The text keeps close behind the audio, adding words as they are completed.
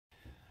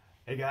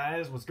Hey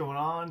guys, what's going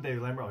on?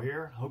 David Lambro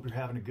here. Hope you're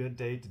having a good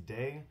day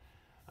today.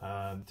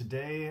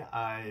 Today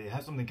I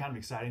have something kind of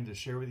exciting to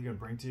share with you and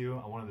bring to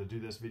you. I wanted to do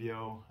this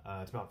video.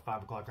 It's about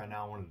 5 o'clock right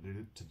now. I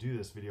wanted to do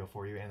this video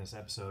for you and this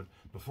episode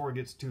before it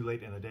gets too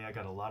late in the day. I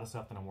got a lot of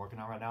stuff that I'm working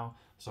on right now,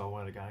 so I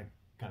wanted to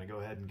kind of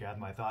go ahead and gather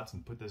my thoughts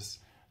and put this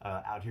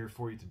out here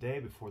for you today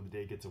before the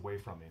day gets away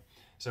from me.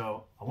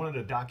 So I wanted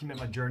to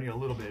document my journey a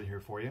little bit here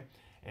for you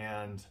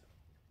and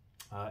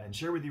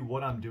share with you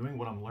what I'm doing,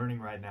 what I'm learning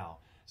right now.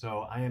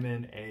 So I am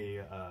in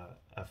a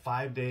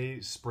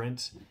 5-day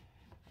sprint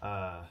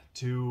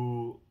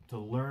to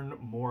learn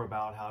more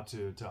about how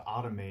to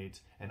automate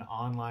an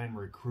online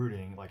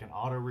recruiting, like an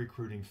auto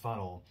recruiting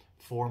funnel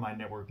for my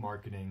network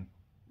marketing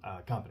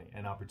company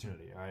and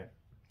opportunity. All right.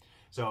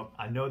 So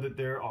I know that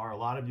there are a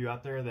lot of you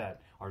out there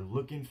that are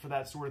looking for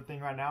that sort of thing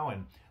right now.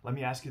 And let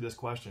me ask you this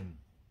question.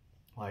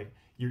 Like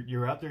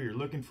you're out there, you're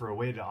looking for a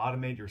way to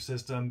automate your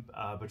system,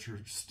 but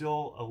you're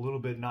still a little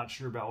bit not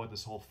sure about what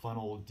this whole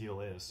funnel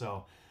deal is.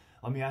 So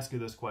let me ask you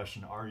this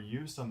question. Are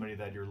you somebody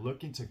that you're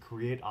looking to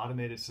create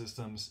automated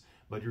systems,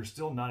 but you're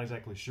still not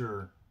exactly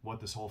sure what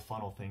this whole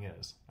funnel thing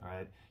is? All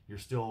right. You're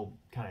still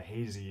kind of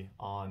hazy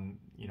on,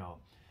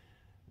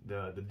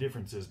 the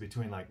differences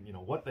between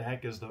what the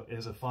heck is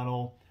a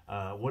funnel?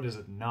 What is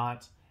it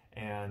not?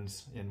 And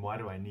why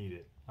do I need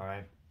it? All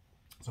right.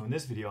 So in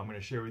this video, I'm going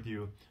to share with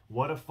you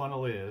what a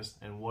funnel is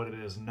and what it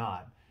is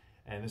not.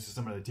 And this is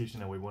some of the teaching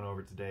that we went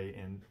over today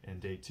in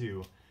day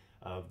 2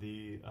 of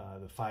the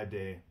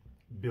 5-day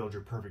Build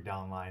Your Perfect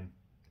Downline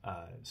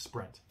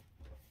sprint.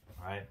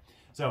 All right.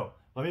 So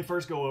let me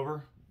first go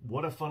over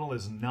what a funnel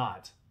is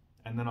not,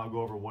 and then I'll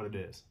go over what it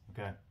is.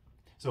 Okay.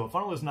 So a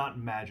funnel is not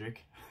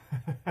magic.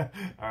 All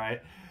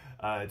right.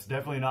 It's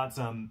definitely not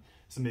some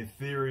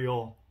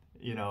ethereal,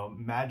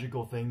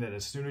 magical thing that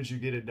as soon as you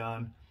get it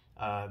done,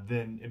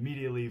 then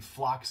immediately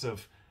flocks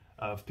of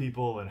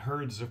people and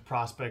herds of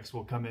prospects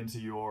will come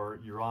into your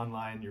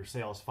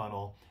sales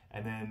funnel,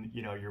 and then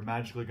you're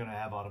magically going to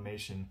have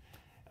automation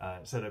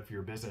set up for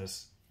your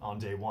business on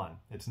day 1.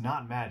 It's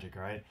not magic,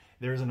 all right?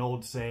 There's an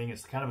old saying,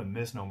 it's kind of a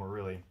misnomer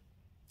really,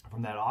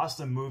 from that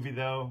awesome movie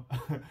though.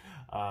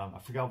 I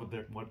forgot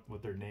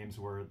what their names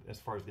were as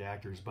far as the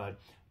actors, but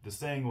the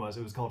saying was,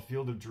 it was called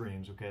Field of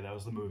Dreams. Okay, that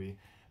was the movie,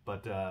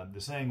 but the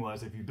saying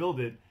was, if you build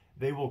it,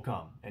 they will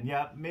come. And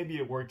yeah, maybe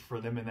it worked for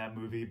them in that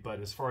movie,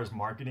 but as far as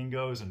marketing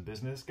goes and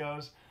business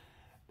goes,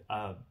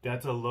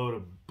 that's a load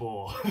of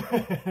bull.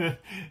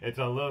 It's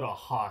a load of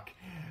hawk.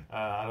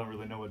 I don't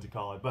really know what to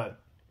call it, but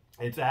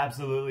it's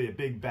absolutely a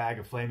big bag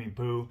of flaming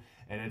poo,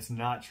 and it's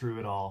not true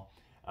at all.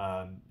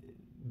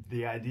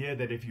 The idea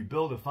that if you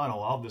build a funnel,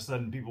 all of a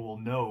sudden people will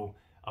know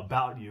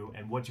about you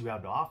and what you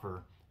have to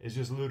offer is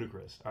just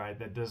ludicrous. All right,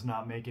 that does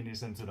not make any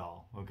sense at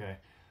all. Okay.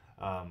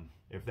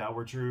 If that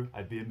were true,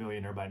 I'd be a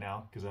millionaire by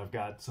now because I've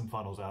got some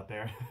funnels out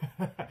there,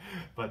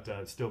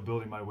 but still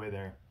building my way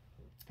there.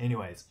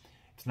 Anyways,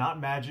 it's not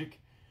magic.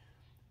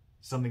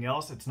 Something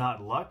else, it's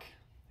not luck.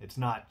 It's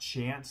not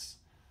chance.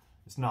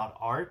 It's not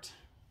art.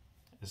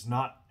 It's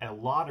not a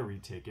lottery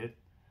ticket.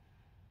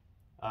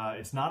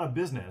 It's not a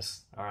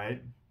business, all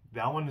right?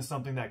 That one is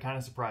something that kind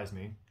of surprised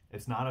me.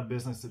 It's not a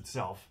business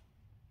itself.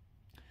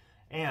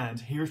 And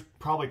here's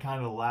probably kind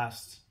of the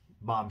last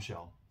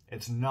bombshell.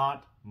 It's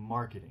not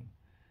marketing.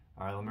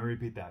 All right, let me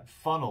repeat that.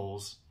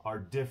 Funnels are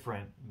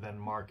different than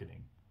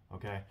marketing,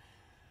 okay?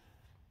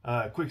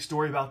 Quick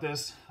story about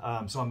this.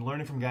 So I'm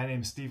learning from a guy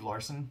named Steve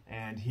Larson,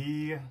 and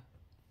he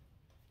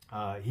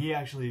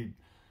actually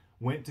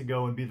went to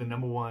go and be the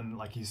 #1,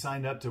 like he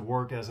signed up to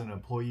work as an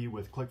employee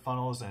with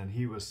ClickFunnels, and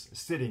he was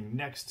sitting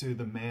next to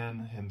the man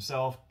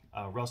himself,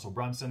 Russell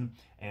Brunson,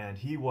 and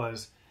he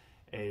was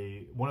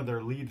one of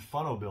their lead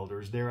funnel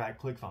builders there at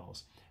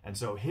ClickFunnels. And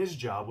so his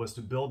job was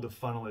to build the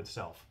funnel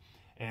itself.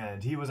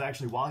 And he was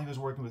actually, while he was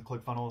working with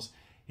ClickFunnels,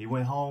 he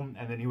went home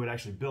and then he would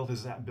actually build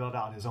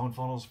out his own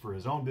funnels for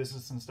his own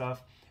business and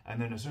stuff.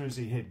 And then as soon as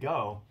he hit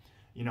go,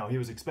 he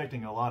was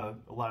expecting a lot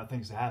of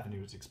things to happen. He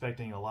was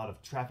expecting a lot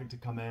of traffic to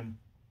come in,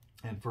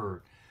 and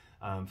for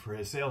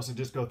his sales to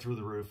just go through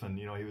the roof. And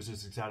he was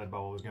just excited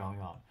about what was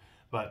going on.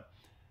 But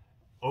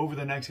over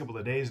the next couple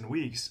of days and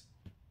weeks,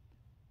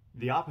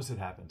 the opposite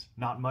happened.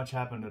 Not much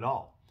happened at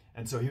all.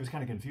 And so he was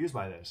kind of confused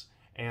by this.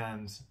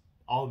 And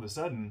all of a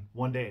sudden,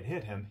 one day it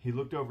hit him. He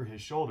looked over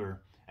his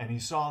shoulder and he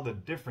saw the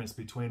difference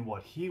between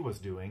what he was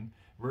doing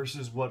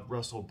versus what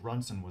Russell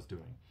Brunson was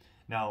doing.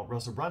 Now,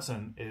 Russell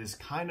Brunson is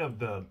kind of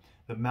the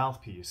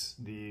mouthpiece,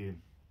 the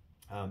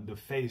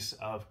face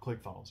of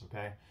ClickFunnels,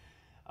 okay?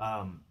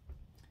 What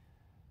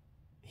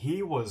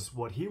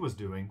he was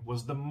doing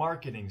was the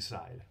marketing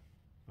side,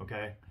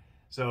 okay?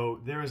 So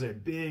there is a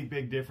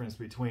big difference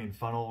between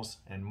funnels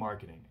and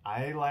marketing.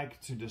 I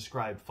like to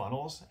describe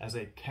funnels as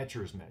a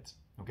catcher's mitt.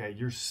 Okay,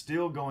 you're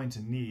still going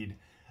to need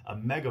a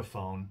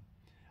megaphone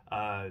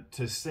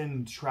to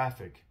send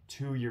traffic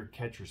to your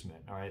catcher's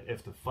mitt. All right,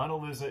 if the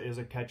funnel is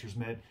a catcher's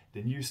mitt,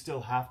 then you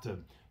still have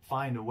to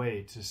find a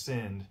way to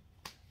send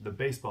the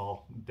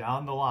baseball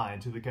down the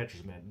line to the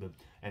catcher's mitt.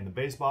 And the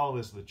baseball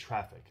is the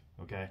traffic.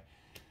 Okay,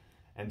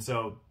 and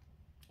so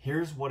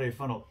Here's what a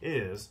funnel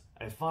is.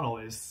 A funnel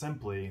is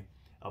simply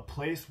a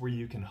place where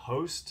you can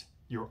host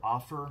your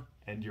offer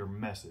and your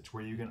message,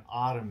 where you can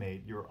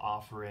automate your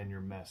offer and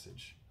your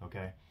message,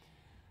 okay?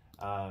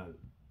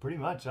 Pretty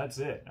much that's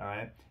it, all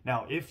right?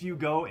 Now, if you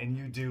go and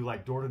you do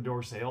like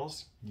door-to-door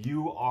sales,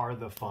 you are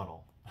the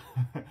funnel.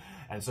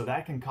 And so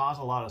that can cause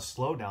a lot of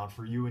slowdown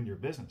for you and your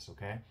business,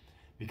 okay?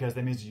 Because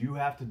that means you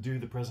have to do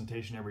the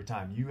presentation every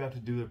time. You have to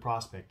do the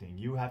prospecting.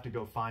 You have to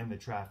go find the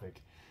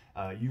traffic.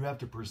 You have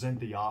to present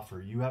the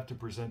offer. You have to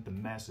present the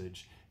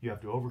message. You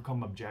have to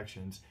overcome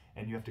objections,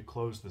 and you have to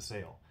close the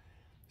sale.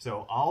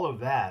 So all of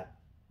that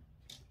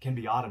can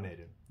be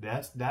automated.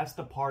 That's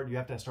the part you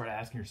have to start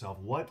asking yourself,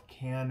 what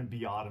can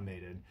be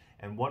automated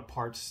and what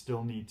parts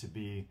still need to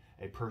be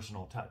a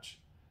personal touch,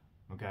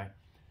 okay?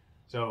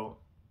 So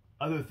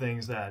other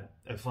things that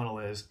a funnel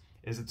is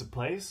it's a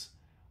place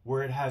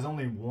where it has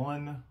only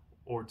one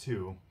or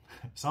two,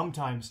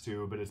 sometimes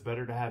two, but it's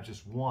better to have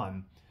just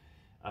one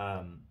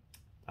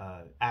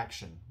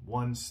action,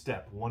 one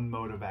step, one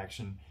mode of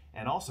action,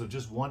 and also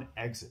just one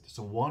exit.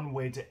 So one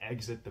way to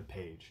exit the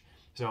page.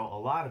 So a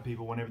lot of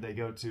people, whenever they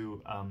go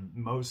to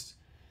most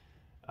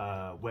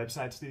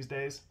websites these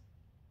days,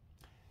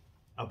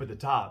 up at the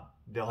top,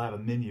 they'll have a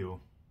menu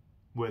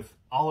with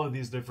all of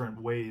these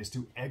different ways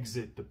to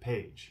exit the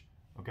page,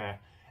 okay?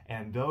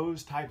 And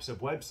those types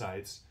of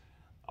websites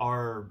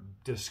are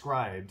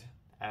described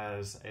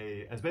as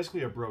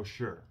basically a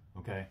brochure,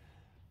 okay?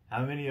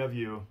 How many of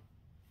you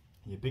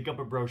pick up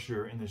a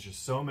brochure and there's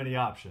just so many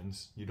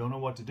options, you don't know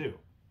what to do,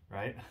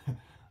 right?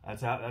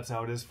 That's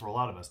how it is for a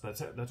lot of us.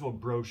 That's what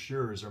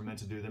brochures are meant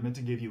to do. They're meant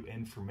to give you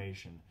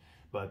information,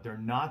 but they're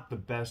not the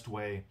best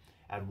way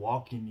at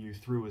walking you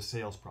through a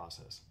sales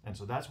process. And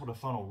so that's what a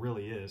funnel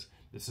really is.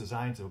 It's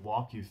designed to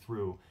walk you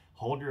through,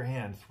 hold your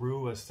hand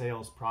through a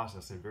sales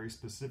process, a very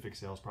specific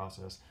sales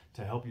process,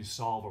 to help you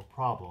solve a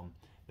problem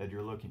that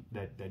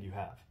that you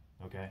have.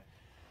 Okay,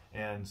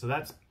 and so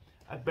that's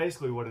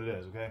basically what it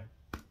is. Okay,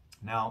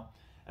 now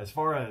as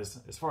far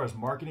as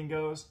marketing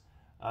goes.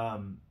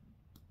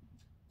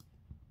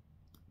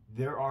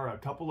 There are a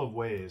couple of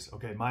ways.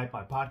 Okay, my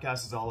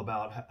podcast is all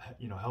about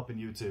helping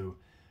you to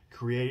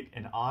create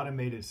an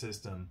automated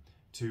system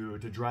to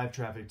drive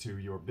traffic to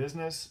your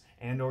business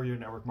and or your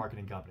network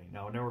marketing company.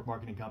 Now, a network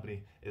marketing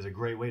company is a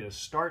great way to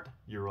start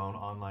your own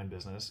online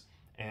business,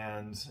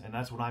 and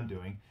that's what I'm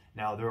doing.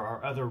 Now, there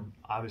are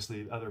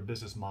obviously other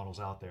business models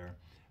out there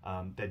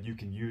that you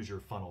can use your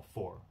funnel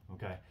for.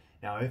 Okay,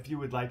 now if you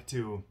would like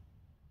to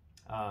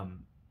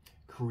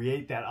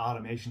create that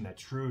automation, that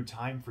true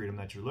time freedom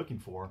that you're looking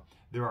for,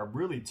 there are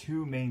really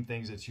two main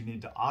things that you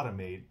need to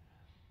automate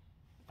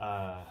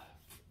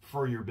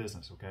for your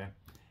business, okay?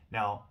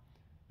 Now,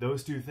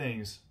 those two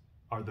things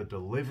are the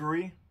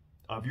delivery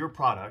of your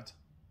product,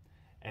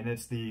 and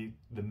it's the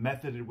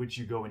method in which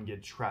you go and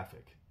get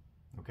traffic,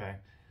 okay?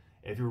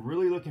 If you're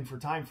really looking for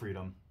time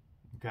freedom,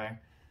 okay,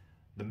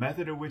 the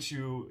method in which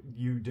you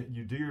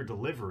do your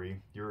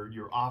delivery,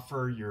 your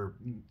offer, your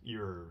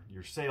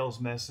sales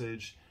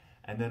message,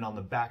 and then on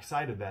the back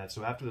side of that,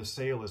 so after the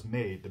sale is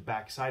made, the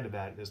back side of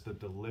that is the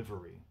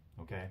delivery,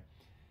 okay?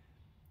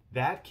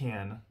 That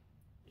can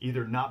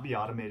either not be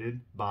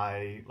automated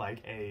by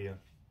like a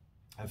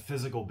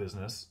physical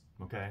business,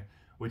 okay?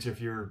 Which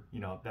if you're,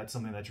 that's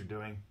something that you're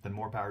doing, then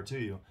more power to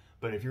you.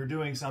 But if you're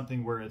doing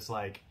something where it's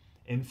like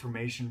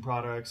information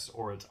products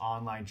or it's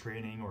online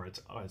training or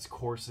it's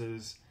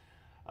courses,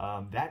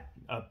 that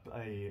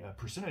a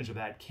percentage of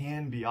that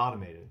can be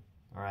automated,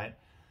 all right?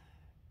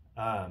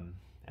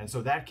 And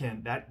so that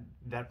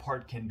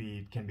part can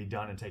be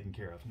done and taken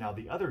care of. Now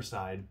the other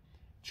side,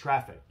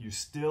 traffic. You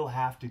still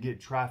have to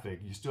get traffic.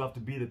 You still have to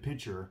be the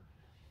pitcher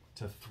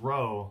to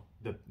throw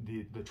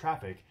the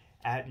traffic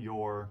at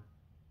your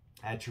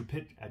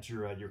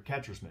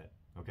catcher's mitt.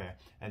 Okay,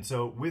 and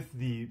so with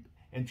the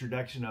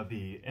introduction of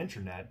the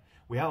internet,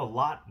 we have a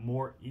lot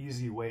more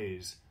easy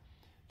ways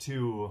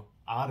to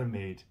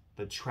automate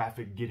the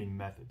traffic getting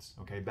methods.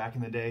 Okay, back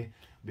in the day,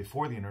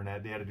 before the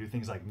internet, they had to do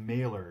things like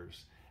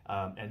mailers.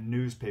 And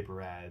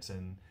newspaper ads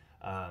and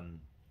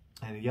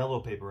yellow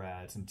paper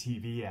ads and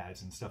TV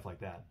ads and stuff like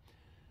that.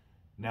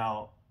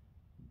 Now,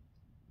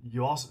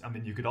 you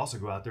could also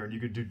go out there and you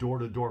could do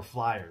door-to-door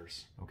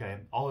flyers. Okay,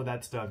 all of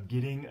that stuff,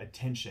 getting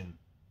attention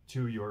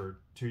to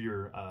your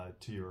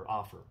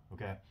offer.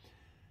 Okay,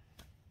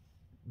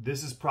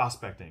 this is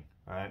prospecting.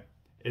 All right,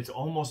 it's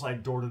almost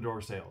like door-to-door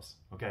sales.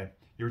 Okay,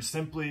 you're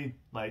simply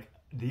like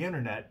the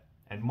internet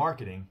and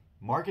marketing.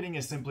 Marketing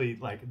is simply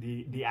like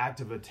the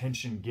act of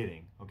attention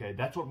getting, okay?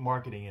 That's what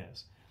marketing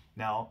is.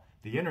 Now,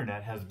 the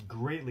internet has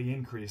greatly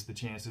increased the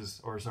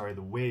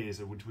ways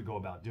in which we go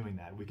about doing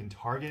that. We can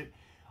target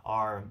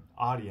our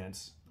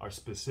audience, our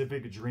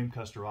specific dream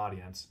customer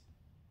audience,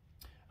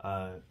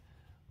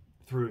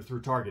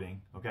 through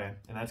targeting, okay?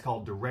 And that's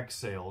called direct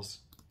sales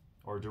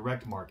or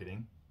direct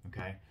marketing,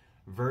 okay?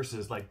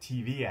 Versus like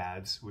TV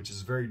ads, which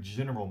is very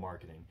general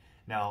marketing.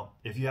 Now,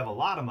 if you have a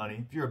lot of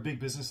money, if you're a big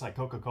business like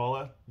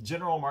Coca-Cola,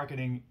 general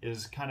marketing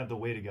is kind of the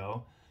way to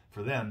go.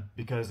 for them,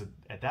 because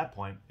at that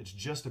point, it's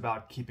just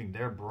about keeping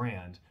their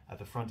brand at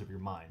the front of your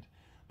mind.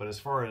 But as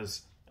far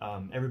as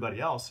everybody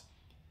else,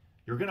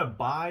 you're going to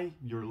buy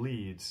your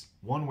leads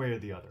one way or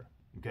the other.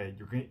 Okay,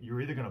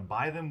 you're either going to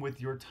buy them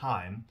with your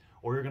time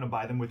or you're going to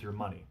buy them with your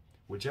money.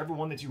 Whichever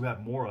one that you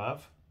have more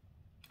of,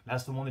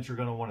 that's the one that you're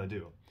going to want to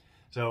do.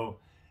 So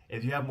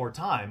if you have more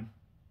time,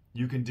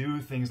 you can do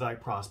things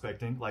like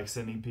prospecting, like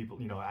sending people,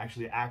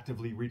 actually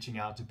actively reaching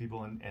out to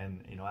people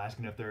and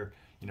asking if they're,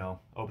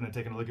 open to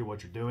taking a look at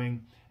what you're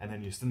doing, and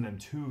then you send them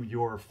to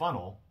your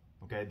funnel.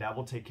 Okay, that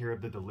will take care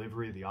of the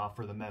delivery, the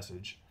offer, the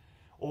message.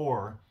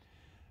 Or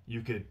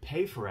you could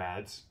pay for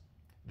ads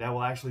that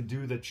will actually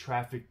do the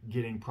traffic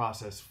getting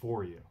process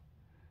for you.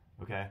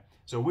 Okay,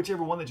 so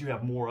whichever one that you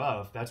have more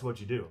of, that's what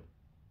you do.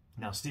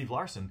 Now, Steve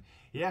Larsen,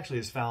 he actually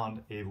has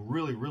found a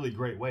really, really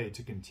great way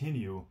to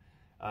continue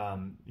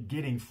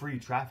getting free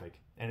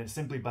traffic, and it's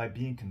simply by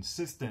being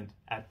consistent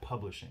at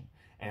publishing.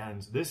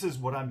 And this is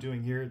what I'm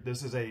doing here.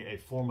 This is a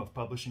form of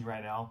publishing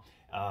right now.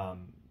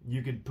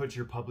 You could put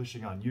your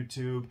publishing on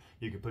YouTube.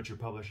 You could put your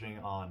publishing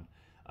on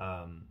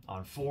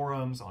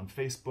forums, on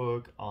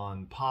Facebook,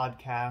 on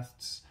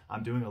podcasts.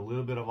 I'm doing a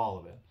little bit of all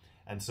of it.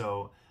 And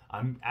so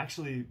I'm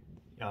actually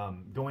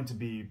going to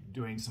be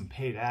doing some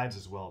paid ads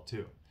as well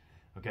too.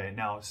 Okay,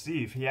 now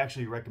Steve, he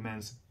actually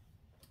recommends,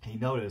 he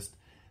noticed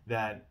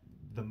that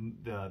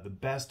the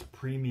best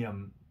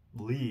premium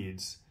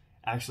leads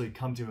actually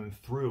come to him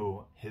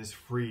through his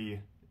free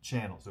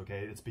channels.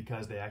 Okay, it's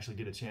because they actually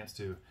get a chance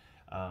to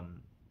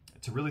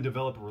really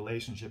develop a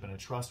relationship and a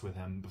trust with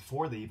him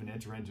before they even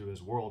enter into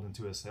his world,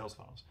 into his sales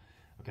funnels.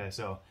 Okay,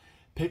 so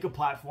pick a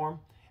platform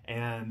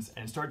and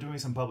start doing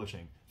some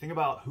publishing. Think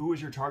about who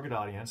is your target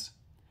audience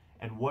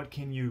and what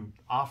can you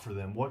offer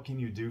them, what can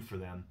you do for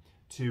them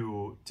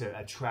to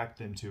attract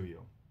them to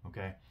you.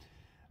 Okay,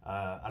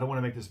 I don't want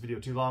to make this video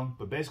too long,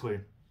 but basically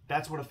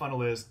that's what a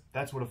funnel is.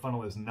 That's what a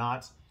funnel is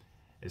not.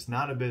 It's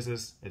not a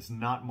business. It's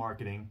not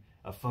marketing.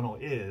 A funnel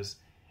is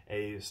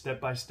a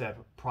step-by-step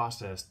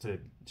process to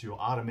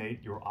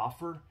automate your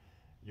offer,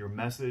 your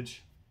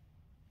message,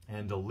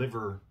 and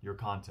deliver your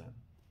content.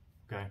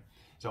 Okay,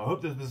 so I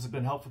hope that this has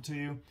been helpful to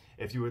you.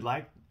 If you would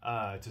like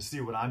to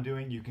see what I'm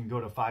doing, you can go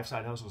to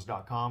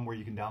 5sidehustles.com, where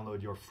you can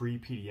download your free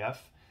PDF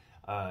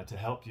to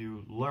help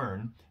you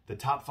learn the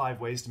top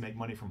 5 ways to make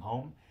money from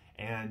home,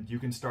 and you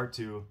can start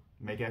to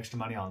make extra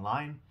money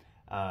online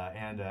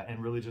and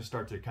really just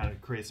start to kind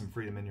of create some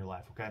freedom in your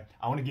life. Okay,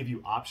 I want to give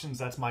you options.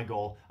 That's my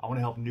goal. I want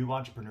to help new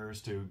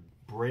entrepreneurs to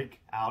break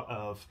out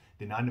of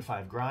the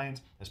 9-to-5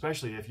 grind,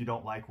 especially if you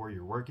don't like where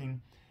you're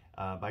working,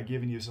 by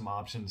giving you some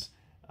options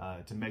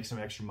to make some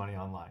extra money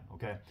online.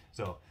 Okay,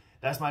 so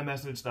that's my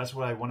message. That's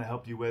what I want to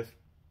help you with,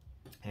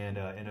 and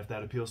if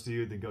that appeals to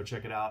you, then go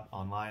check it out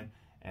online.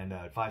 And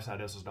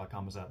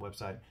 5sidehustles.com is that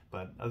website.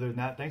 But other than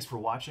that, thanks for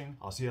watching.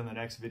 I'll see you on the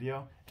next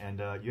video, and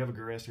you have a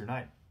great rest of your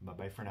night.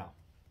 Bye-bye for now.